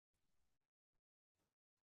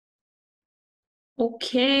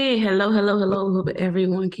Okay, hello, hello, hello. Hope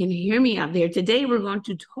everyone can hear me out there. Today we're going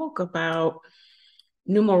to talk about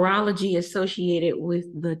numerology associated with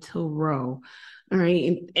the tarot. All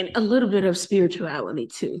right, and a little bit of spirituality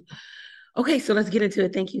too. Okay, so let's get into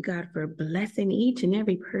it. Thank you, God, for blessing each and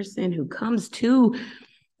every person who comes to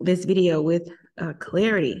this video with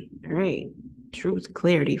clarity. All right, truth,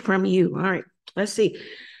 clarity from you. All right, let's see.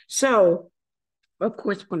 So, of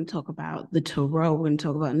course, we're going to talk about the tarot. We're going to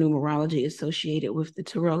talk about numerology associated with the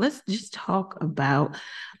tarot. Let's just talk about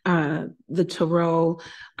the tarot.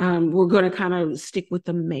 We're going to kind of stick with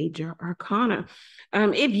the major arcana.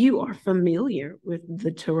 If you are familiar with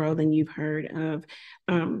the tarot, then you've heard of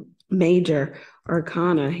major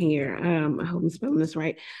arcana here. I hope I'm spelling this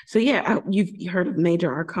right. So, yeah, you've heard of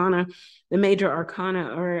major arcana. The major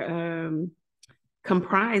arcana are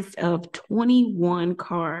comprised of 21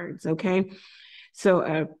 cards, okay?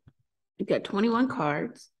 So you've got 21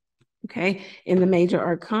 cards, okay? In the major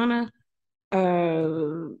arcana,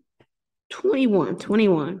 uh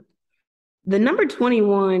 21. The number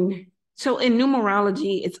 21, so in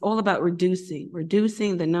numerology, it's all about reducing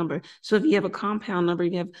the number. So if you have a compound number,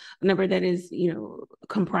 you have a number that is,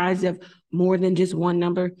 comprised of more than just one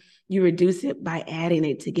number, you reduce it by adding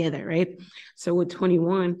it together, right? So with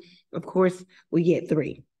 21, of course, we get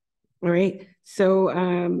 3. All right. So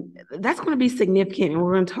that's going to be significant, and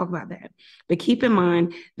we're going to talk about that. But keep in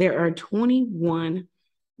mind, there are 21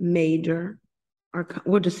 major, or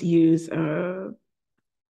we'll just use, hang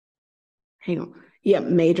on. Yeah,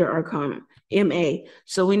 major arcana, MA.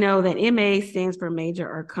 So we know that MA stands for major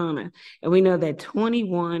arcana, and we know that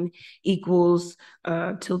 21 equals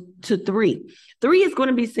to 3. 3 is going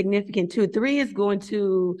to be significant too. 3 is going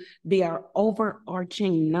to be our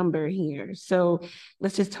overarching number here. So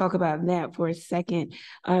let's just talk about that for a second.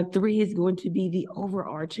 3 is going to be the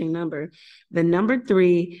overarching number. The number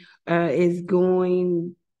 3 is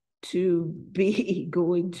going to be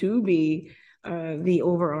the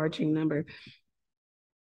overarching number.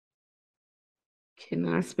 Can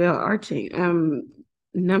I spell arching?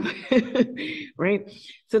 Number, right?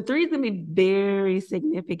 So 3 is gonna be very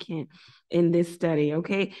significant in this study.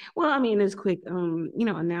 Okay. Well, I mean, it's quick,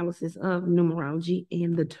 analysis of numerology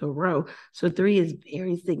and the tarot. So 3 is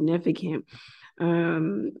very significant.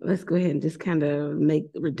 Let's go ahead and just kind of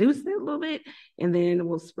reduce it a little bit, and then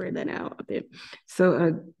we'll spread that out a bit.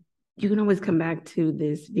 So you can always come back to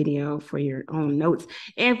this video for your own notes.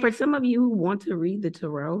 And for some of you who want to read the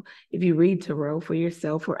tarot, if you read tarot for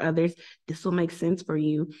yourself or others, this will make sense for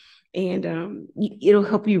you, and it'll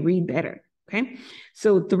help you read better. Okay.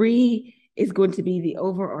 So 3 is going to be the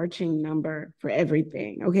overarching number for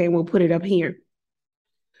everything. Okay. We'll put it up here.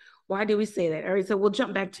 Why do we say that? All right, so we'll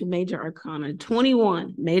jump back to major arcana.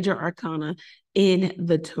 21 major arcana in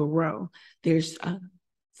the tarot. There's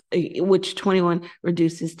which 21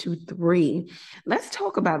 reduces to 3. Let's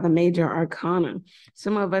talk about the major arcana.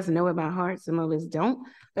 Some of us know it by heart, some of us don't.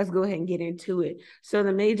 Let's go ahead and get into it. So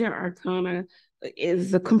the major arcana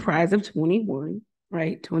is comprised of 21,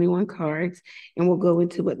 right? 21 cards. And we'll go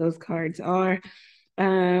into what those cards are.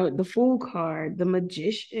 The Fool card, the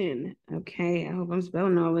Magician. Okay, I hope I'm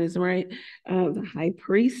spelling all this right. The High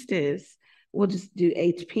Priestess. We'll just do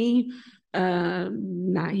HP.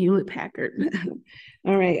 Not Hewlett Packard.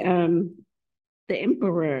 All right. The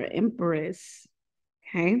Emperor, Empress.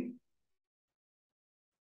 Okay.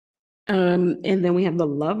 And then we have the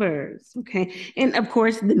Lovers. Okay. And of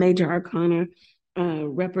course, the major arcana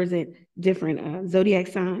represent different zodiac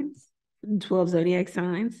signs, 12 zodiac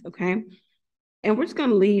signs. Okay. And we're just going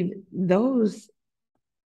to leave those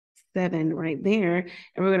 7 right there.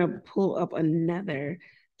 And we're going to pull up another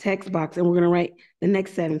text box, and we're going to write the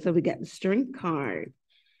next 7. So we got the Strength card.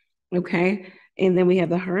 Okay. And then we have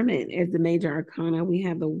the Hermit as the major arcana. We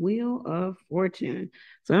have the Wheel of Fortune.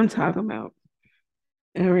 So I'm talking about.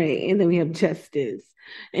 All right. And then we have Justice.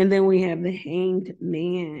 And then we have the Hanged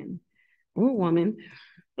Man or woman.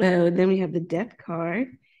 Then we have the Death card.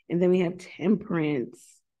 And then we have Temperance.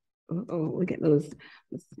 Oh, look at those,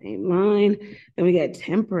 the same line. Then we got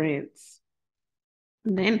Temperance.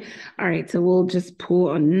 And then, all right, so we'll just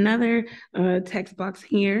pull another text box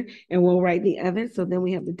here, and we'll write the other. So then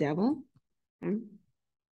we have the Devil. Okay.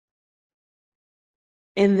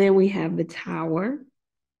 And then we have the Tower.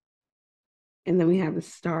 And then we have the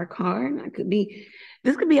Star card.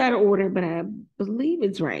 This could be out of order, but I believe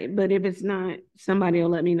it's right. But if it's not, somebody will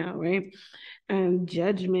let me know, right?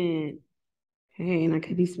 Judgment. Okay, and I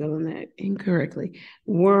could be spelling that incorrectly.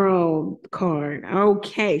 World card.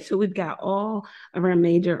 Okay, so we've got all of our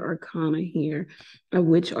major arcana here,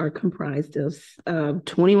 which are comprised of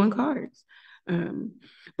 21 cards.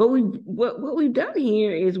 But what we've done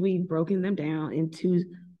here is we've broken them down into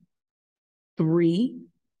three,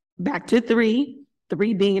 back to three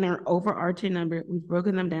being our overarching number. We've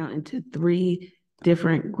broken them down into three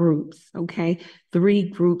different groups. Okay, three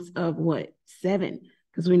groups of what? 7,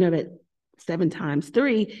 because we know that 7 times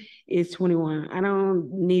 3 is 21. I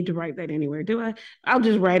don't need to write that anywhere, do I? I'll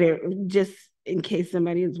just write it just in case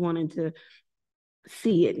somebody is wanting to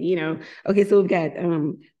see it, you know. Okay, so we've got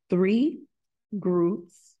 3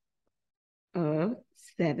 groups of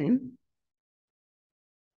 7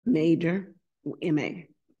 major MA,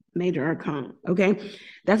 major arcana. Okay,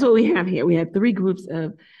 that's what we have here. We have 3 groups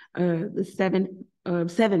of the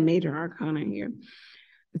 7 major arcana here.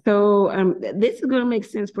 So this is going to make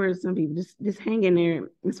sense for some people. Just hang in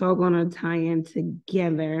there. It's all going to tie in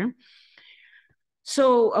together.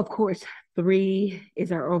 So of course, 3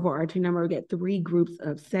 is our overarching number. We get 3 groups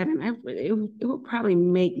of 7. It would probably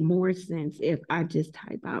make more sense if I just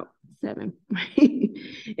type out 7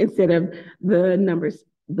 instead of the numbers,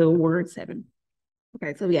 the word 7.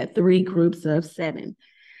 Okay, so we got 3 groups of 7.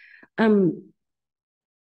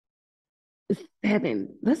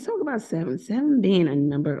 7. Let's talk about 7. 7 being a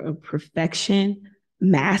number of perfection,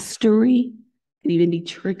 mastery, could even be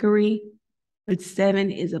trickery. But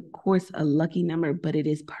 7 is, of course, a lucky number, but it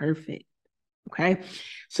is perfect. Okay,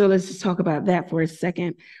 so let's just talk about that for a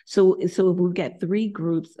second. So we've got 3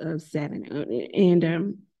 groups of 7,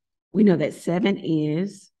 and we know that 7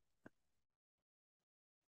 is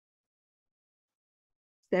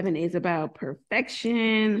about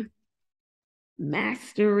perfection,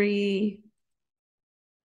 mastery,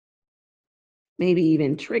 maybe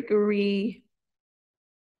even trickery,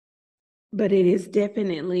 but it is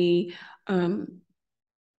definitely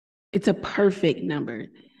it's a perfect number.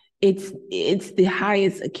 It's the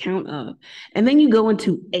highest account of. And then you go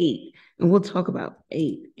into 8, and we'll talk about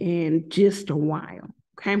 8 in just a while.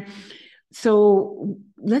 Okay. So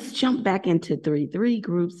let's jump back into 3. 3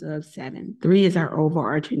 groups of 7. 3 is our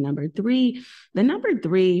overarching number. 3, the number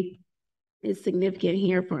 3 is significant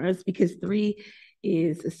here for us because 3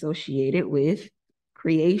 is associated with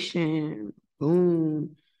creation.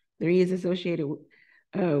 Boom. 3 is associated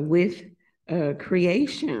with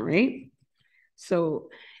creation, right? So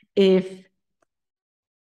if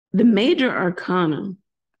the major arcana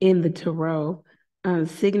in the tarot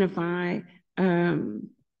signify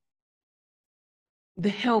the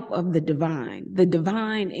help of the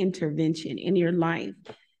divine intervention in your life,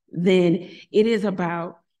 then it is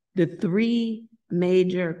about the 3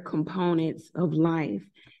 major components of life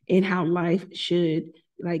and how life should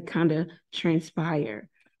like kind of transpire.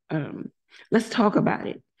 Let's talk about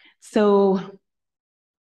it. So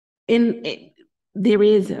there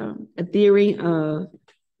is a theory of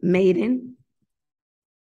maiden,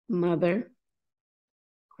 mother,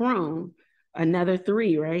 crone, another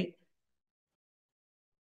 3, right?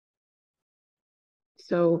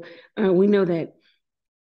 So we know that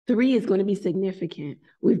 3 is going to be significant.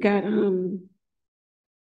 We've got,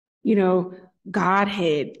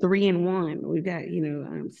 Godhead, 3 in 1. We've got,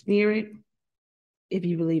 spirit, if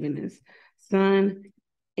you believe in this, Son,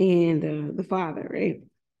 and the Father, right?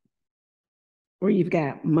 Or you've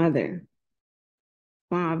got mother,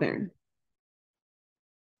 father,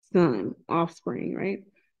 son, offspring, right?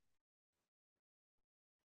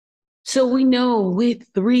 So we know with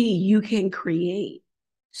 3, you can create.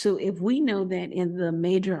 So if we know that in the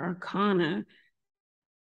major arcana,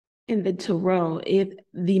 in the tarot, if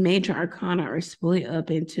the major arcana are split up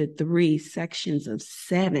into 3 sections of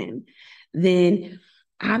 7, then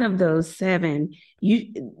out of those 7,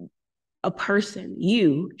 you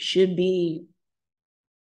should be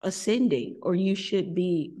ascending, or you should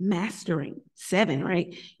be mastering 7,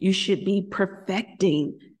 right? You should be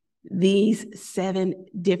perfecting these 7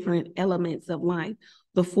 different elements of life.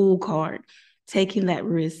 The Fool card, taking that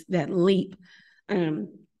risk, that leap,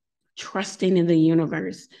 trusting in the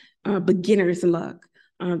universe, beginner's luck,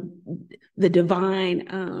 the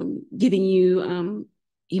divine giving you,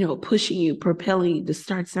 pushing you, propelling you to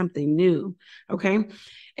start something new. Okay.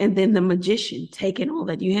 And then the Magician, taking all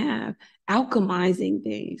that you have, alchemizing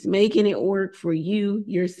things, making it work for you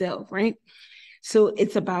yourself, right? So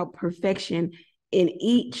it's about perfection in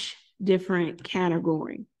each different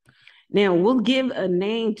category. Now, we'll give a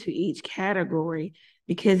name to each category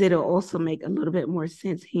because it'll also make a little bit more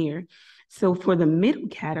sense here. So for the middle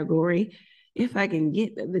category, if I can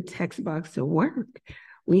get the text box to work,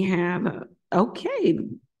 we have, okay,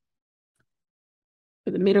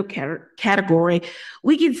 for the middle category,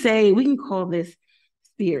 we can call this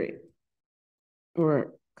spirit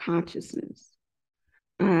or consciousness.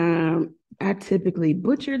 I typically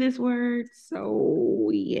butcher this word, so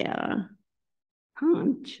yeah.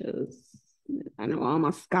 conscious. I know all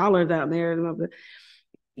my scholars out there,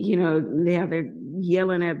 you know, they're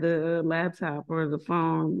yelling at the laptop or the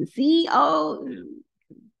phone. See, oh,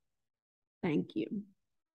 thank you.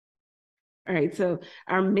 All right, so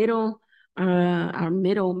our middle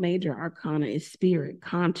major arcana is spirit,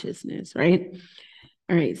 consciousness, right?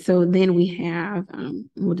 All right, so then we have,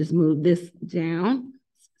 we'll just move this down.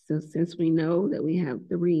 So since we know that we have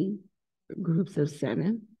 3 groups of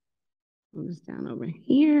 7, move this down over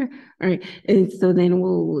here. All right, and so then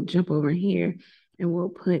we'll jump over here and we'll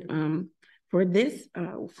put, for this,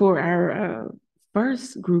 for our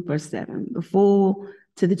first group of 7, the Fool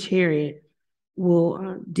to the Chariot,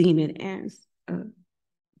 we'll deem it as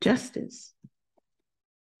justice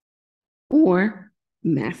or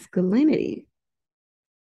masculinity.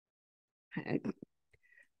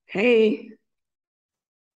 Hey,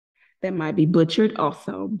 that might be butchered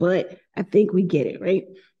also, but I think we get it, right?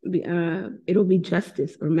 It'll be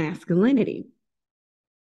justice or masculinity.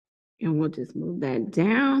 And we'll just move that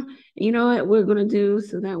down. You know what we're going to do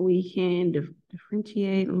so that we can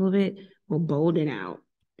differentiate a little bit? We'll bold it out.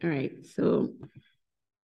 All right, so,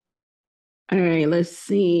 all right, let's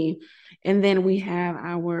see. And then we have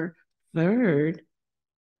our third,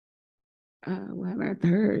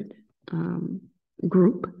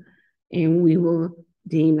 group, and we will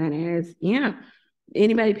deem that as, yeah,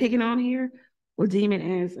 anybody picking on here, we'll deem it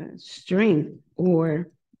as strength or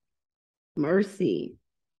mercy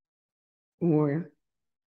or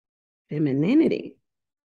femininity.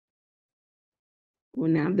 Well,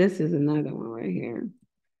 now this is another one right here.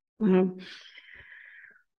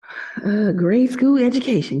 Grade school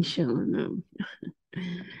education showing them.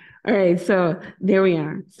 All right, so there we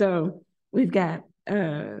are. So we've got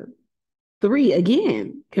 3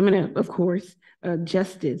 again coming up, of course,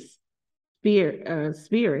 justice,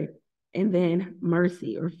 spirit, and then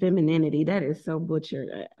mercy or femininity. That is so butchered.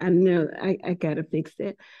 I know I gotta fix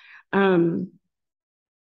that.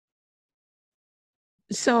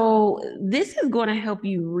 So this is going to help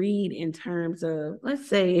you read in terms of, let's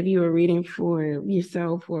say if you were reading for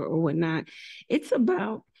yourself or whatnot, it's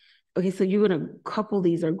about, okay, so you're going to couple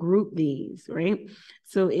these or group these, right?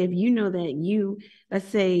 So if you know that let's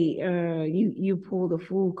say you pull the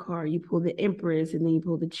Fool card, you pull the Empress, and then you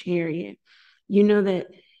pull the Chariot, you know that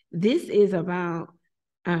this is about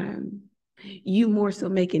you more so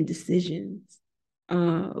making decisions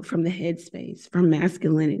from the headspace, from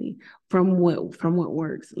masculinity, from what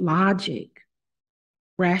works, logic,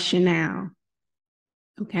 rationale.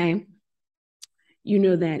 Okay. You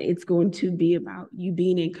know that it's going to be about you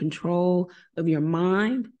being in control of your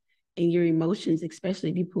mind and your emotions,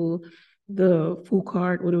 especially if you pull the Fool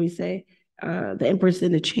card. What do we say? The Empress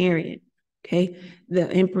and the Chariot. Okay. The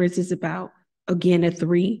Empress is about, again, a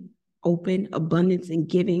 3, open, abundance, and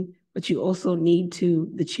giving. But you also need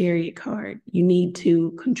the Chariot card. You need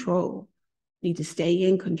to control, you need to stay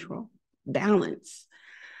in control, balance.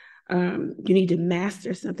 You need to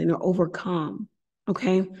master something or overcome.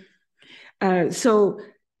 Okay. So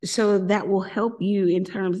that will help you in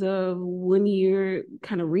terms of when you're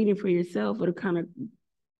kind of reading for yourself, it'll kind of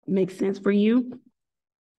make sense for you.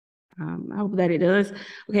 I hope that it does.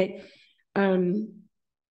 Okay. But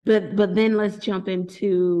then let's jump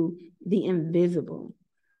into the invisible.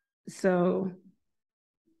 So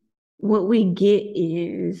what we get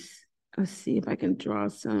is, let's see if I can draw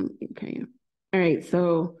some. Okay. All right.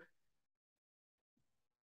 So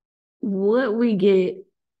what we get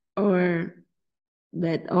are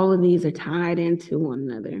that all of these are tied into one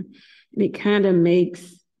another. It kind of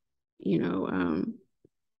makes, kind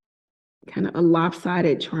of a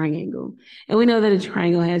lopsided triangle. And we know that a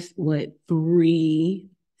triangle has 3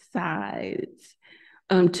 sides.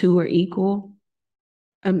 2 are equal.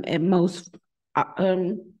 At most,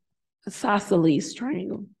 isosceles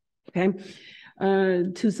triangle. Okay.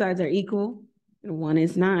 2 sides are equal, and 1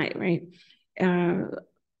 is not, right?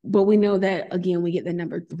 But we know that, again, we get the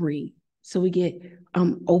number 3. So we get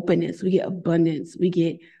openness, we get abundance, we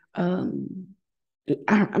get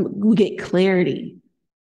clarity,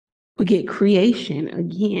 we get creation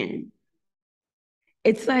again.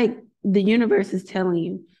 It's like the universe is telling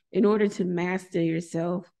you, in order to master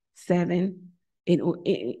yourself, 7,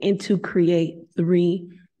 and to create 3,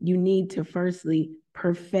 you need to firstly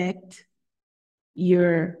perfect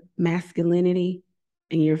your masculinity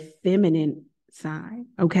and your feminine side.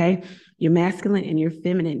 Okay. Your masculine and your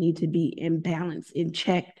feminine need to be in balance, in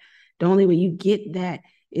check. The only way you get that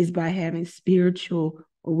is by having spiritual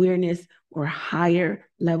awareness or higher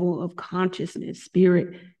level of consciousness,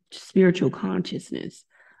 spiritual consciousness.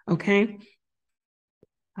 Okay.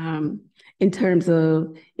 In terms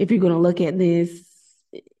of, if you're going to look at this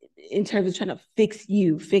in terms of trying to fix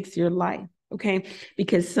you, fix your life. Okay.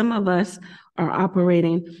 Because some of us are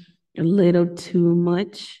operating a little too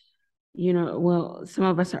much, well, some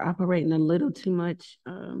of us are operating a little too much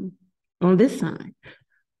on this side.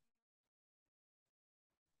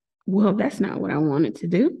 Well, that's not what I wanted to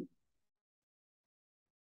do.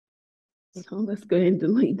 So let's go ahead and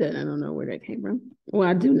delete that. I don't know where that came from. Well,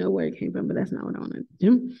 I do know where it came from, but that's not what I wanted to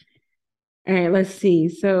do. All right, let's see.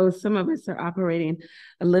 So some of us are operating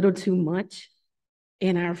a little too much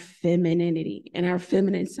in our femininity, in our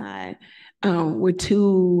feminine side. We're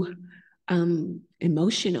too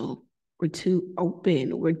emotional. We're too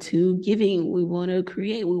open. We're too giving. We want to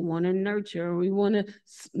create. We want to nurture. We want to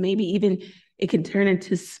maybe even it can turn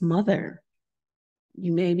into smother.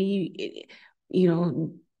 You maybe,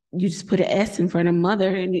 you just put an S in front of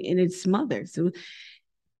mother and it's smother. So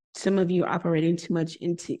some of you are operating too much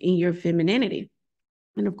in your femininity.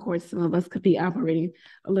 And of course, some of us could be operating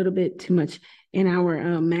a little bit too much in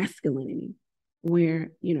our masculinity,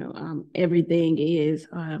 where, everything is,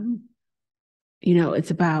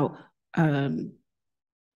 it's about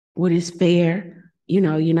what is fair.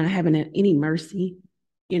 You're not having any mercy.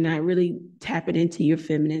 You're not really tapping into your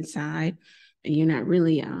feminine side. And you're not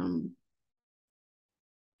really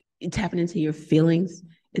tapping into your feelings.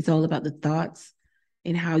 It's all about the thoughts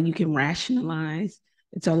and how you can rationalize.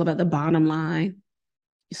 It's all about the bottom line.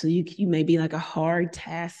 So you may be like a hard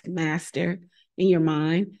task master in your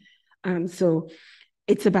mind. So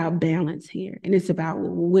it's about balance here, and it's about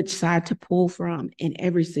which side to pull from in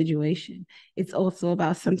every situation. It's also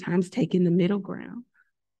about sometimes taking the middle ground,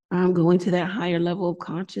 going to that higher level of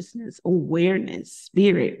consciousness, awareness,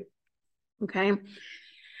 spirit. Okay.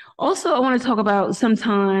 Also, I want to talk about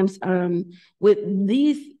sometimes with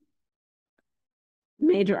these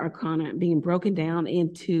major arcana being broken down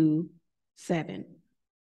into 7.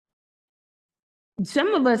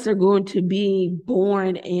 Some of us are going to be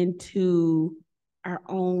born into our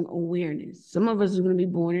own awareness. Some of us are going to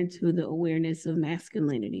be born into the awareness of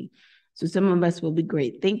masculinity. So some of us will be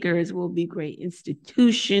great thinkers, will be great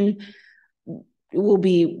institution, will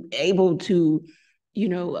be able to,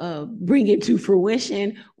 bring it to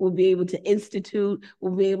fruition. We'll be able to institute.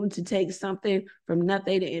 We'll be able to take something from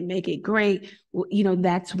nothing and make it great. Well,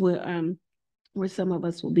 that's where some of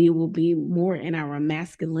us will be more in our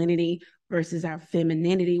masculinity versus our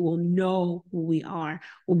femininity. We'll know who we are.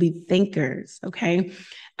 We'll be thinkers. Okay.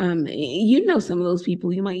 Some of those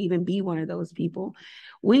people, you might even be one of those people.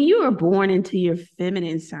 When you are born into your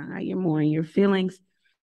feminine side, you're more in your feelings.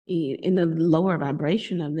 In the lower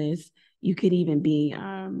vibration of this, you could even be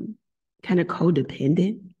kind of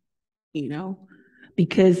codependent,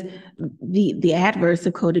 because the adverse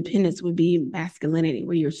of codependence would be masculinity,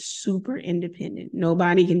 where you're super independent.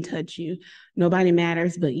 Nobody can touch you. Nobody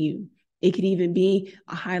matters but you. It could even be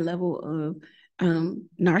a high level of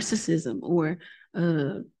narcissism or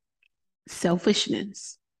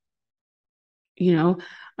selfishness, so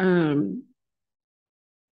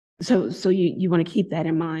you want to keep that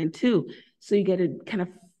in mind too. So you got to kind of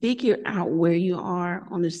figure out where you are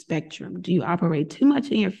on the spectrum. Do you operate too much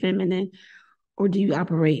in your feminine, or do you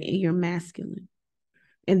operate in your masculine?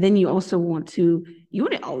 And then you also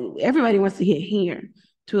everybody wants to get here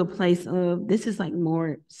to a place of this is like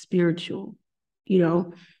more spiritual.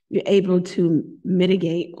 You're able to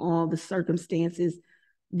mitigate all the circumstances,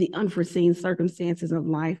 the unforeseen circumstances of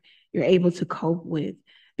life. You're able to cope with,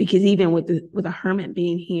 because even with a hermit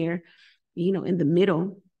being here, in the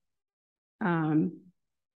middle,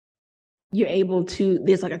 you're able to,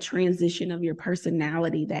 there's like a transition of your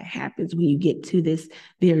personality that happens when you get to this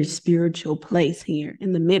very spiritual place here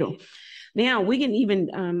in the middle. Now we can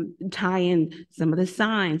even tie in some of the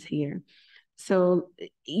signs here. So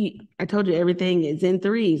I told you everything is in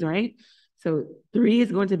 3s, right? So 3 is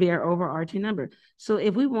going to be our overarching number. So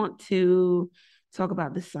if we want to talk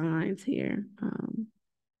about the signs here,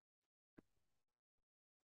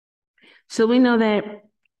 so we know that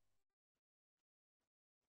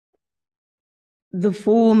the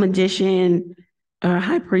Fool, Magician,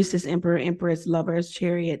 High Priestess, Emperor, Empress, Lovers,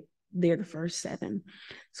 Chariot, they're the first 7.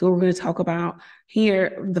 So we're going to talk about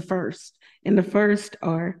here the first. And the first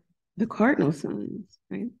are the cardinal signs,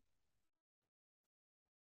 right?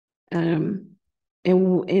 And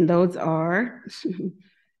those are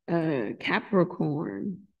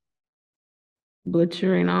Capricorn,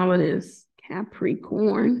 butchering all of this,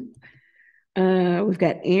 Capricorn. We've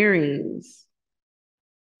got Aries.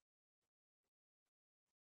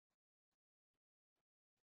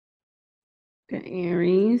 Got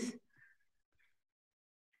Aries.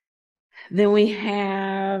 Then we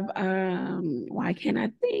have, why can't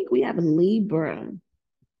I think? We have Libra.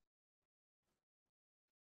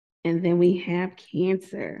 And then we have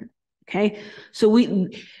Cancer. Okay. So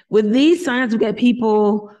with these signs, we got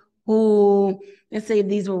people who, let's say if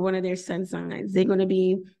these were one of their sun signs, they're going to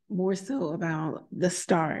be more so about the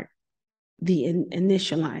start, the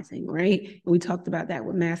initializing, right? We talked about that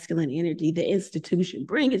with masculine energy, the institution,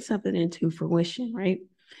 bringing something into fruition, right?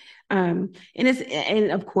 And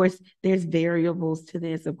of course there's variables to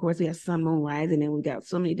this. Of course, we have sun, moon, rising, and we got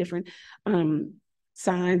so many different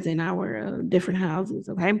signs in our different houses.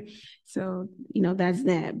 Okay, so that's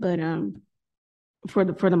that. But for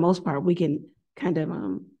the most part, we can kind of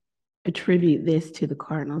attribute this to the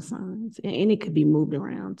cardinal signs, and it could be moved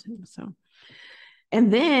around too. So,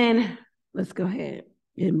 and then let's go ahead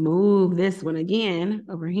and move this one again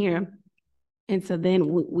over here. And so then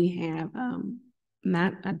we have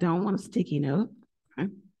I don't want a sticky note. Okay.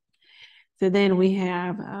 So then we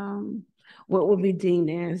have what would be deemed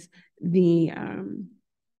as the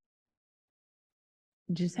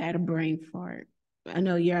just had a brain fart. I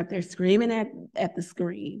know you're out there screaming at the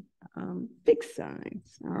screen. Fixed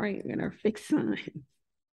signs. All right, and our fixed signs.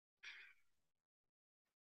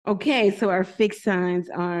 Okay, so our fixed signs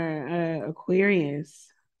are Aquarius,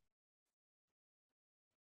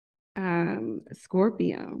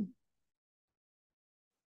 Scorpio,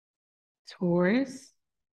 Taurus,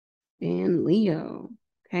 and Leo.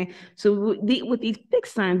 Okay, so with these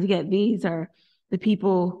fixed signs, you get these are the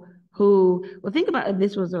people who, well, think about if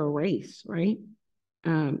this was a race, right?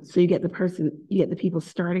 So you get the people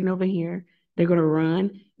starting over here, they're going to run,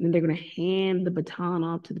 and then they're going to hand the baton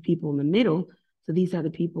off to the people in the middle. So these are the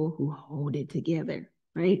people who hold it together,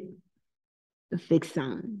 right? The fixed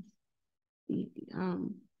signs.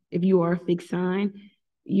 If you are a fixed sign,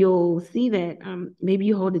 you'll see that maybe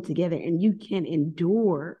you hold it together and you can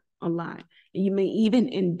endure a lot. And you may even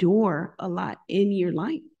endure a lot in your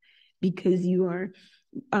life because you are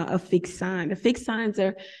a fixed sign. The fixed signs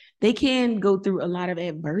they can go through a lot of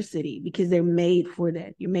adversity because they're made for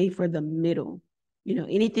that. You're made for the middle.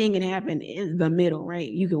 Anything can happen in the middle, right?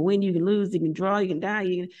 You can win, you can lose, you can draw, you can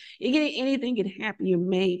die, anything can happen. You're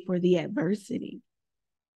made for the adversity.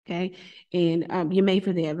 Okay. And you're made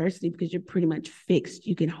for the adversity because you're pretty much fixed.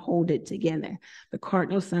 You can hold it together. The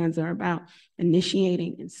cardinal signs are about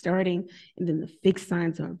initiating and starting. And then the fixed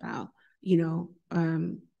signs are about, we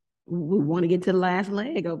want to get to the last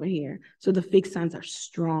leg over here. So the fixed signs are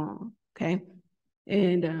strong. Okay.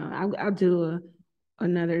 And I'll do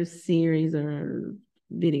another series or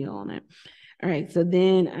video on it. All right. So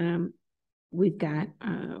then we've got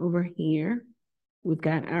over here, we've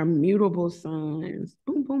got our mutable signs.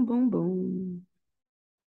 Boom, boom, boom, boom.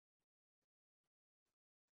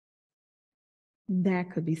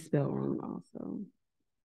 That could be spelled wrong also.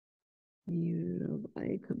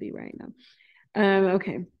 It could be right now.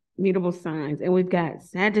 Okay, mutable signs. And we've got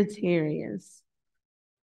Sagittarius.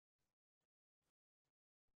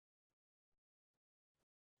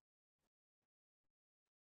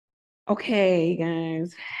 Okay,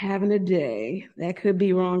 guys, having a day. That could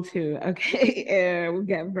be wrong too. Okay, we've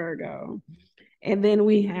got Virgo. And then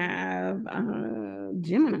we have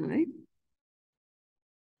Gemini.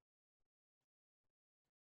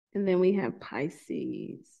 And then we have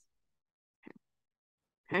Pisces.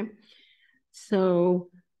 Okay. So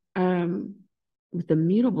with the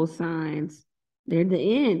mutable signs, they're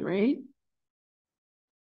the end, right?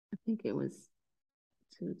 I think it was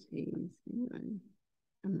 2 T's.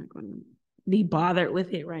 I'm not going to be bothered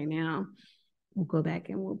with it right now. We'll go back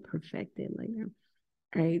and we'll perfect it later.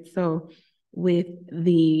 All right. So with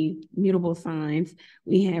the mutable signs,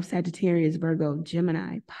 we have Sagittarius, Virgo,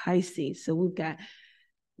 Gemini, Pisces. So we've got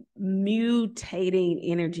mutating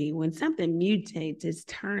energy. When something mutates, it's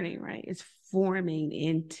turning, right? It's forming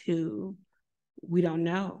into, we don't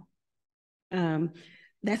know.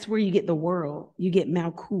 That's where you get the world. You get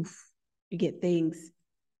Malkuth. You get things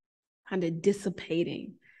kind of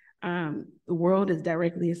dissipating. The world is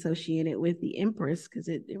directly associated with the Empress because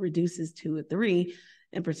it reduces to a 3.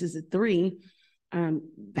 Empress is a 3.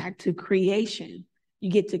 Back to creation.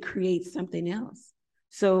 You get to create something else.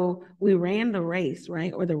 So we ran the race,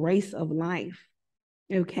 right? Or the race of life.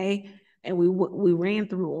 Okay. And we ran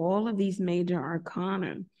through all of these major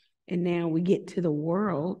arcana. And now we get to the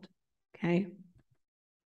world. Okay.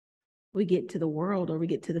 We get to the world, or we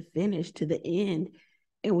get to the finish, to the end.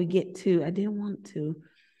 And we get to, I didn't want to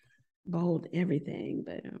bold everything,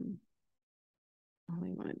 but I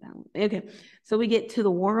only wanted that one. Okay. So we get to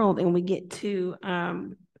the world and we get to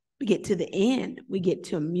the end. We get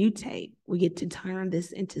to mutate. We get to turn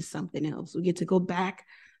this into something else. We get to go back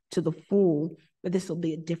to the full, but this will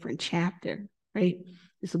be a different chapter, right?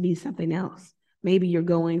 This will be something else. Maybe you're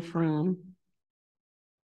going from,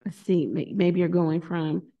 let's see, maybe you're going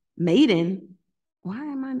from maiden. Why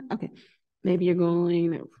am I? Okay. Maybe you're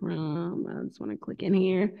going from, I just want to click in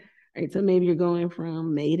here. All right. So maybe you're going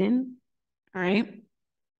from maiden, all right,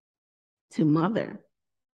 to mother.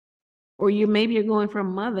 Or maybe you're going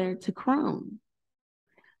from mother to crone.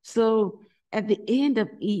 So at the end of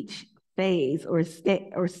each phase or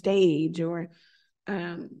stage or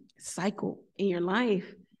cycle in your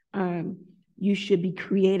life, you should be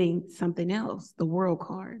creating something else. The world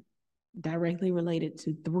card, directly related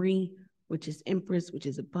to 3, which is Empress, which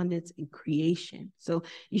is abundance and creation. So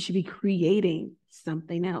you should be creating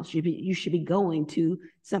something else. You should be going to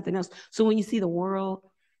something else. So when you see the world,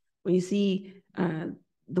 when you see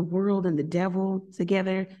the world and the devil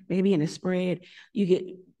together, maybe in a spread, you get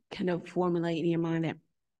kind of formulate in your mind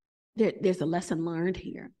that there's a lesson learned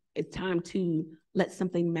here. It's time to let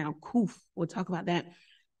something malkuf, we'll talk about that,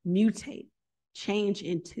 mutate, change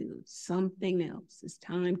into something else. It's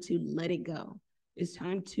time to let it go. It's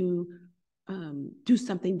time to do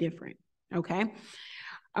something different. Okay.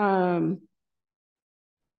 We'll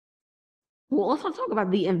also talk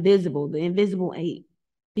about the invisible 8,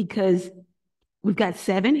 because we've got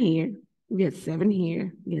 7 here, we got 7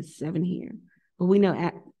 here, we got 7 here. But we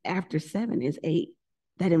know after 7 is 8.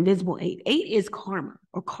 That invisible 8. 8 is karma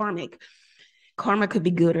or karmic. Karma could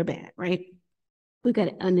be good or bad, right? We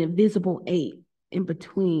got an invisible 8 in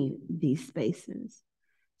between these spaces.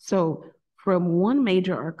 So from one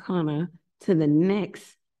major arcana to the next,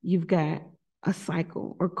 you've got a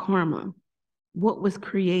cycle or karma. What was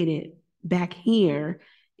created back here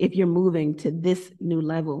if you're moving to this new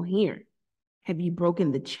level here? Have you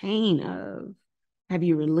broken the chain of? Have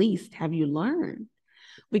you released? Have you learned?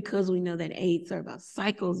 Because we know that 8s are about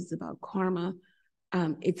cycles, it's about karma.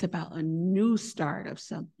 It's about a new start of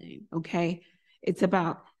something, okay? It's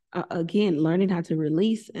about, again, learning how to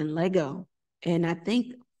release and let go. And I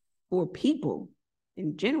think for people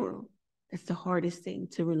in general, it's the hardest thing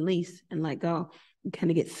to release and let go. You kind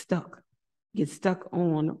of get stuck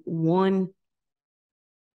on one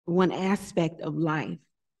aspect of life,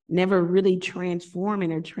 never really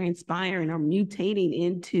transforming or transpiring or mutating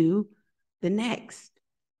into the next.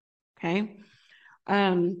 Okay.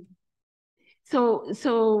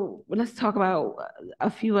 So let's talk about a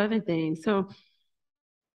few other things. So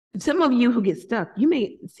some of you who get stuck, you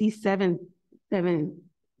may see 7,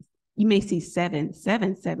 you may see 7,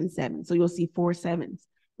 7, 7, 7. So you'll see 4 7s.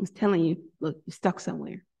 It's telling you, look, you're stuck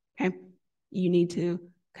somewhere. Okay. You need to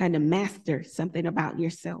kind of master something about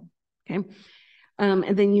yourself. Okay.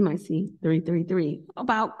 And then you might see 3, 3, 3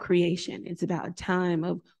 about creation. It's about a time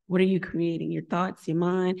of what are you creating? Your thoughts, your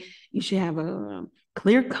mind. You should have a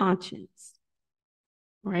clear conscience,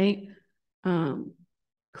 right?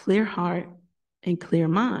 Clear heart and clear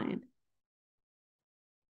mind.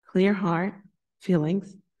 Clear heart,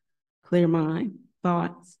 feelings, clear mind,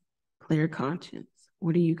 thoughts, clear conscience.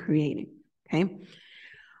 What are you creating? Okay.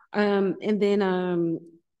 And then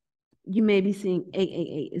you may be seeing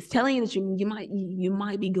 888. It's telling you that you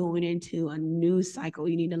might be going into a new cycle.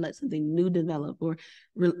 You need to let something new develop or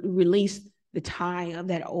release the tie of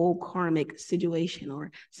that old karmic situation,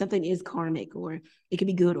 or something is karmic, or it could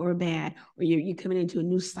be good or bad, or you're coming into a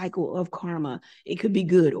new cycle of karma. It could be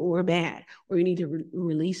good or bad, or you need to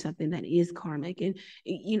release something that is karmic. And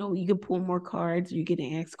you can pull more cards, you can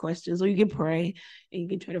ask questions, or you can pray, and you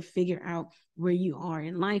can try to figure out where you are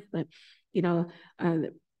in life. But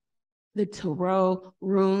the tarot,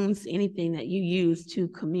 runes, anything that you use to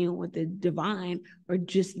commune with the divine are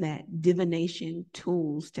just that divination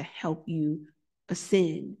tools to help you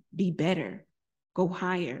ascend, be better, go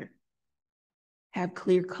higher, have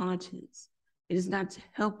clear conscience. It is not to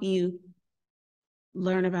help you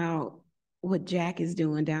learn about what Jack is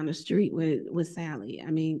doing down the street with Sally.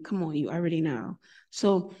 I mean, come on, you already know.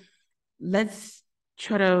 So let's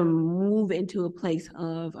try to move into a place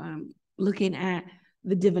of looking at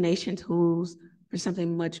the divination tools for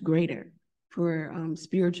something much greater, for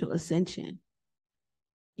spiritual ascension.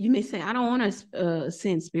 You may say, I don't want to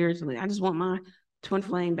ascend spiritually. I just want my twin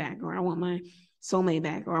flame back, or I want my soulmate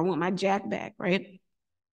back, or I want my Jack back, right?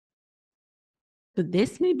 But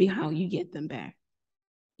this may be how you get them back.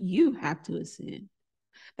 You have to ascend.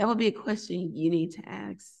 That would be a question you need to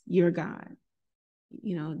ask your God.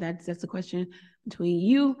 That's a question between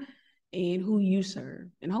you and who you serve.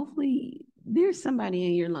 And hopefully there's somebody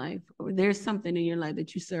in your life, or there's something in your life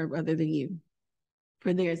that you serve other than you.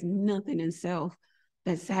 For there's nothing in self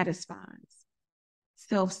that satisfies.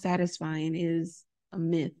 Self-satisfying is a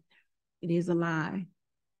myth. It is a lie.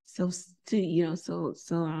 Or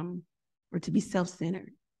to be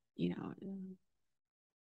self-centered,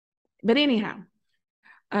 But anyhow,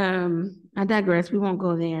 I digress. We won't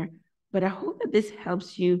go there. But I hope that this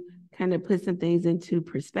helps you kind of put some things into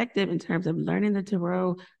perspective in terms of learning the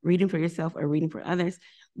tarot, reading for yourself or reading for others,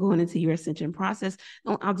 going into your ascension process.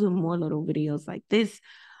 I'll do more little videos like this.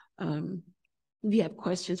 If you have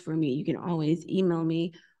questions for me, you can always email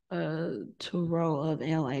me,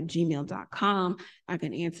 tarotofelle@gmail.com. I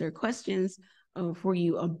can answer questions for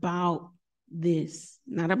you about this,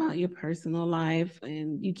 not about your personal life.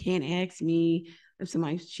 And you can't ask me if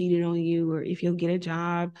somebody's cheated on you or if you'll get a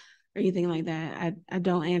job or anything like that. I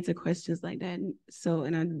don't answer questions like that. So,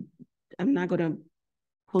 and I'm not going to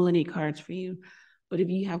pull any cards for you. But if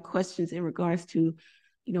you have questions in regards to,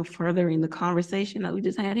 furthering the conversation that we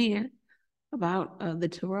just had here about the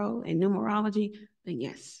tarot and numerology, then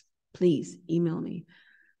yes, please email me.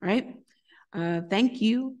 All right. Thank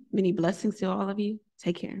you. Many blessings to all of you.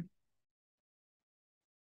 Take care.